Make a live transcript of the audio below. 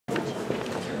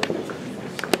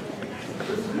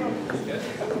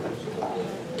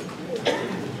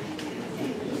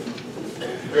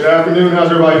Good afternoon.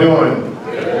 How's everybody doing?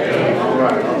 Good. All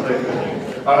right, I'll take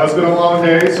it. It's been a long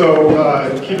day,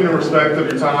 so keeping in respect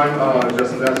of your time,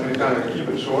 Justin's asked me to kind of keep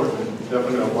it short.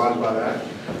 Definitely going to oblige by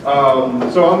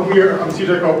that. So I'm here. I'm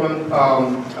TJ Copeland.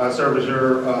 I serve as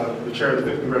the chair of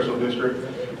the 5th Congressional District,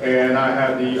 and I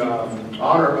have the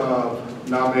honor of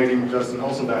nominating Justin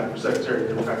Holsomback for Secretary of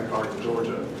the Democratic Party of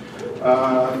Georgia.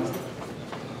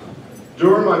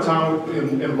 During my time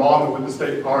involvement with the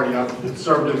state party, I've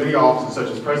served in many offices such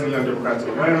as President of Young Democrats of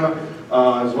Atlanta,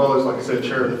 as well as, like I said,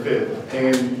 Chair of the 5th.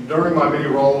 And during my many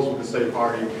roles with the state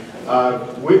party,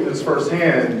 I've witnessed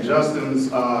firsthand Justin's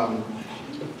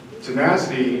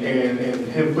tenacity and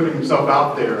him putting himself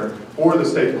out there for the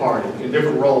state party in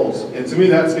different roles. And to me,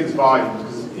 that speaks volumes.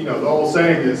 Because, you know, the old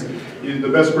saying is, the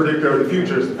best predictor of the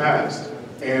future is the past.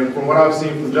 And from what I've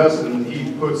seen from Justin,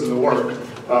 he puts in the work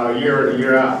year in and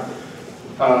year out.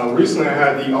 Recently, I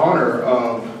had the honor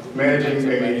of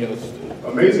managing an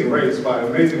amazing race by an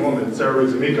amazing woman, Sarah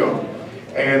Rizamico.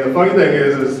 And the funny thing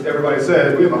is everybody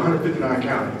said, we have 159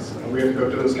 counties, and we have to go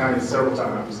to those counties several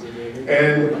times.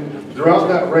 And throughout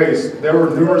that race, there were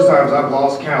numerous times I've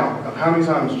lost count of how many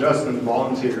times Justin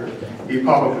volunteered. He'd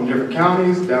pop up in different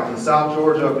counties, down in South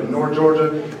Georgia, up in North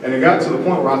Georgia, and it got to the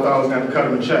point where I thought I was going to have to cut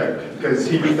him a check, because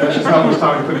that's just how much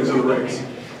time he put into the race.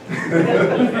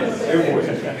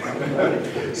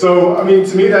 So, I mean,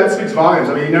 to me that speaks volumes.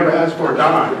 I mean, he never asked for a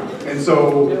dime. And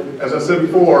so, as I said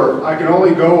before, I can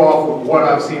only go off of what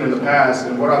I've seen in the past,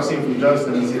 and what I've seen from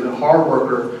Justin is he's a hard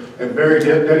worker and very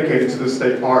dedicated to the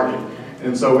state party.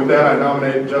 And so with that, I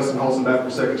nominate Justin Holsomback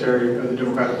for Secretary of the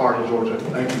Democratic Party of Georgia.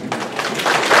 Thank you.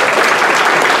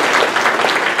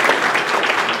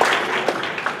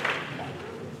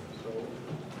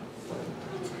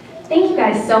 Thank you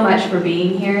guys so much for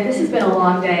being here. This has been a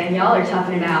long day, and y'all are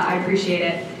toughing it out. I appreciate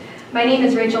it. My name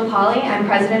is Rachel Pauley. I'm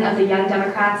president of the Young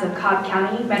Democrats of Cobb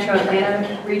County, Metro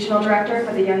Atlanta Regional Director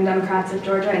for the Young Democrats of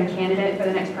Georgia, and candidate for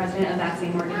the next president of that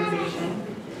same organization.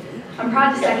 I'm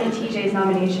proud to second TJ's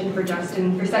nomination for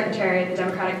Justin for Secretary of the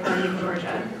Democratic Party of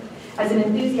Georgia. As an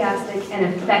enthusiastic and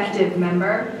effective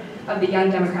member of the Young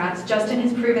Democrats, Justin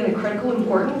has proven the critical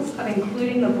importance of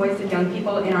including the voice of young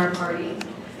people in our party,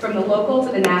 from the local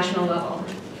to the national level.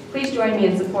 Please join me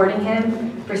in supporting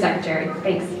him for Secretary.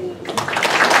 Thanks.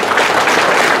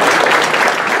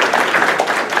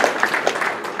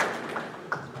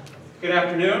 Good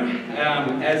afternoon.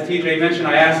 As TJ mentioned,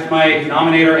 I asked my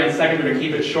nominator and seconder to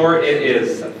keep it short. It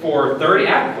is 4:30,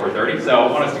 after 4:30, so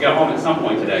I want us to go home at some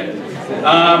point today.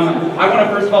 I want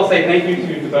to first of all say thank you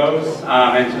to DeBose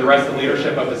and to the rest of the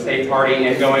leadership of the state party,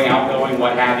 ingoing, outgoing,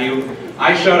 what have you.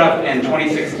 I showed up in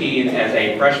 2016 as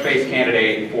a fresh-faced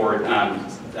candidate for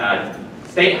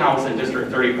State House in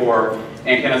District 34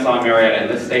 in Kennesaw and Marietta, and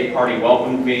this state party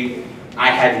welcomed me. I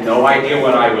had no idea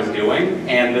what I was doing,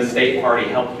 and the state party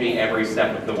helped me every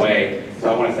step of the way.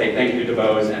 So I want to say thank you to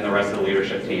DeBose and the rest of the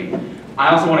leadership team. I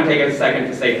also want to take a second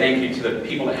to say thank you to the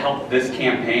people that helped this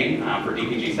campaign for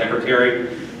DPG Secretary.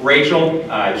 Rachel,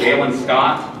 Jalen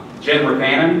Scott, Jen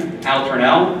Rafanen, Al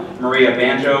Turnell, Maria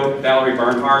Banjo, Valerie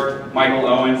Bernhardt, Michael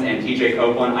Owens, and TJ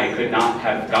Copeland. I could not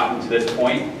have gotten to this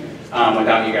point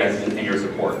without you guys and your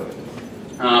support.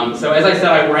 So as I said,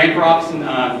 I ran for office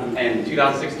in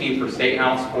 2016 for State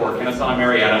House for Kennesaw and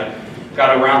Marietta.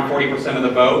 Got around 40% of the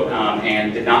vote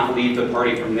and did not leave the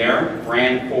party from there.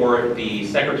 Ran for the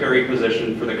secretary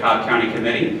position for the Cobb County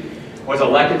Committee. Was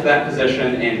elected to that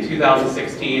position in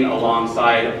 2016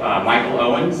 alongside Michael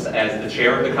Owens as the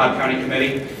chair of the Cobb County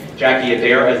Committee, Jackie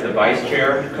Adair as the vice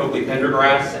chair, Copley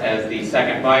Pendergrass as the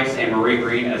second vice, and Marie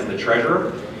Green as the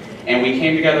treasurer. And we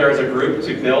came together as a group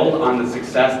to build on the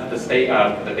success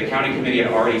that the county committee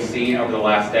had already seen over the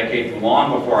last decade,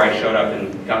 long before I showed up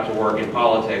and got to work in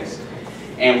politics.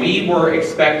 And we were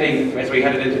expecting, as we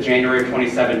headed into January of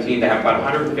 2017, to have about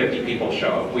 150 people show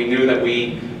up. We knew that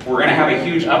we were going to have a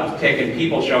huge uptick in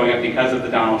people showing up because of the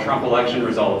Donald Trump election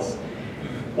results.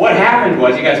 What happened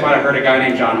was, you guys might have heard a guy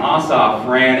named John Ossoff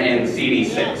ran in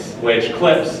CD6, which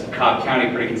clips Cobb County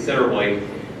pretty considerably.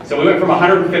 So we went from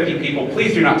 150 people,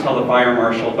 please do not tell the fire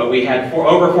marshal, but we had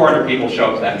over 400 people show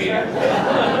up to that meeting.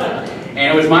 And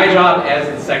it was my job as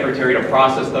the secretary to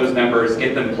process those members,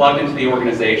 get them plugged into the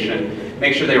organization,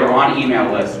 make sure they were on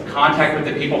email lists, contact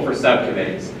with the people for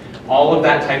subcommittees, all of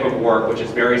that type of work, which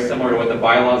is very similar to what the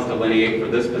bylaws delineate for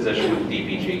this position with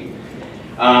DPG.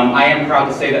 I am proud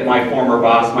to say that my former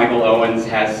boss, Michael Owens,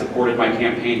 has supported my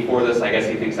campaign for this. I guess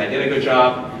he thinks I did a good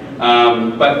job.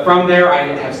 But from there, I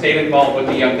have stayed involved with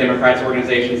the Young Democrats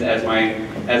organizations as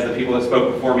the people that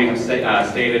spoke before me have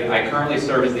stated. I currently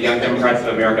serve as the Young Democrats of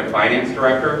America Finance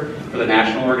Director for the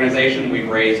national organization. We've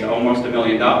raised almost $1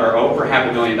 million, or over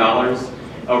 $500,000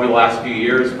 over the last few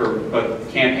years for both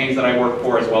campaigns that I work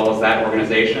for as well as that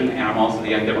organization, and I'm also the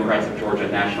Young Democrats of Georgia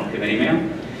National Committee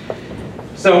man.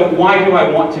 So why do I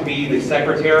want to be the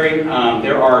secretary?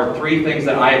 There are 3 things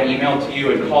that I have emailed to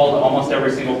you and called almost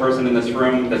every single person in this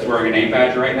room that's wearing a name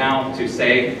badge right now to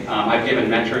say. I've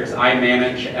given metrics. I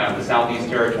manage the Southeast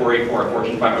Territory for a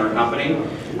Fortune 500 company.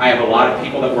 I have a lot of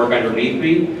people that work underneath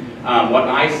me. What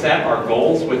I set are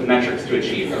goals with metrics to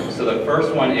achieve them. So the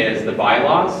first one is the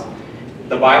bylaws.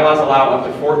 The bylaws allow up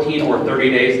to 14 or 30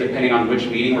 days, depending on which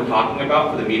meeting we're talking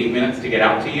about, for the meeting minutes to get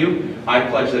out to you. I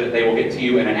pledge that they will get to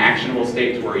you in an actionable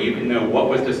state to where you can know what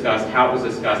was discussed, how it was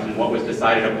discussed, and what was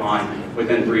decided upon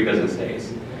within 3 business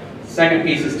days. Second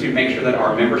piece is to make sure that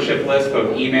our membership list,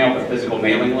 both email but physical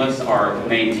mailing lists, are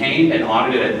maintained and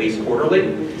audited at least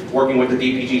quarterly. Working with the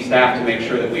DPG staff to make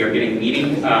sure that we are getting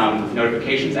meeting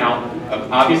notifications out,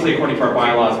 obviously according to our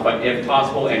bylaws, but if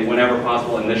possible and whenever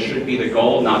possible, and this should be the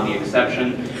goal, not the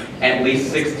exception, at least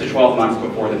 6 to 12 months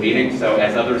before the meeting. So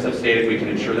as others have stated, we can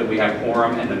ensure that we have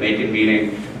quorum and the Macon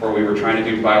meeting where we were trying to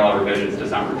do bylaw revisions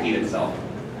does not repeat itself.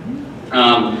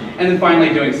 And then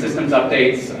finally, doing systems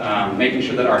updates, making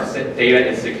sure that our data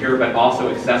is secure but also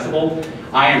accessible.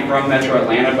 I am from Metro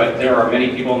Atlanta, but there are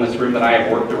many people in this room that I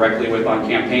have worked directly with on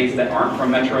campaigns that aren't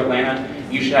from Metro Atlanta.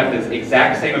 You should have this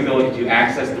exact same ability to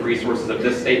access the resources of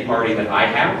this state party that I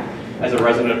have as a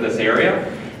resident of this area.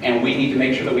 And we need to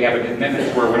make sure that we have a commitment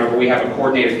to where whenever we have a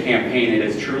coordinated campaign, it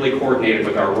is truly coordinated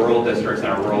with our rural districts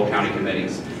and our rural county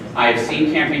committees. I have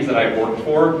seen campaigns that I've worked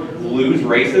for lose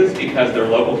races because their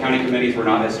local county committees were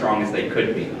not as strong as they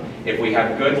could be. If we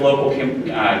have good local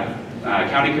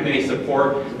county committee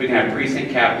support, we can have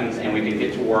precinct captains and we can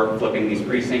get to work flipping these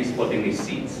precincts, flipping these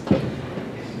seats.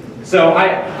 So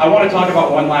I want to talk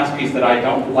about one last piece that I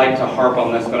don't like to harp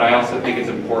on this, but I also think it's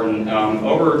important.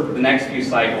 Over the next few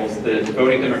cycles, the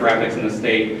voting demographics in the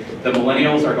state, the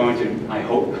millennials are going to, I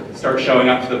hope, start showing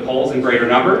up to the polls in greater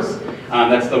numbers.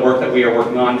 That's the work that we are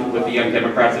working on with the Young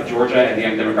Democrats of Georgia and the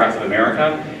Young Democrats of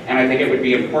America. And I think it would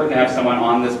be important to have someone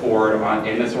on this board,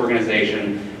 in this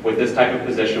organization, with this type of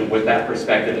position, with that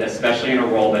perspective, especially in a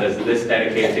role that is this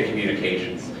dedicated to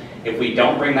communications. If we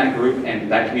don't bring that group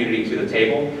and that community to the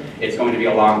table, it's going to be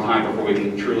a long time before we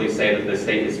can truly say that the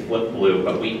state is flip blue.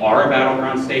 But we are a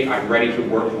battleground state. I'm ready to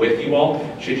work with you all,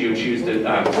 should you choose to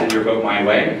send your vote my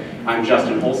way. I'm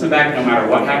Justin Holsomback. No matter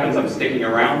what happens, I'm sticking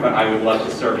around, but I would love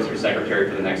to serve as your secretary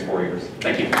for the next 4 years.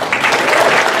 Thank you.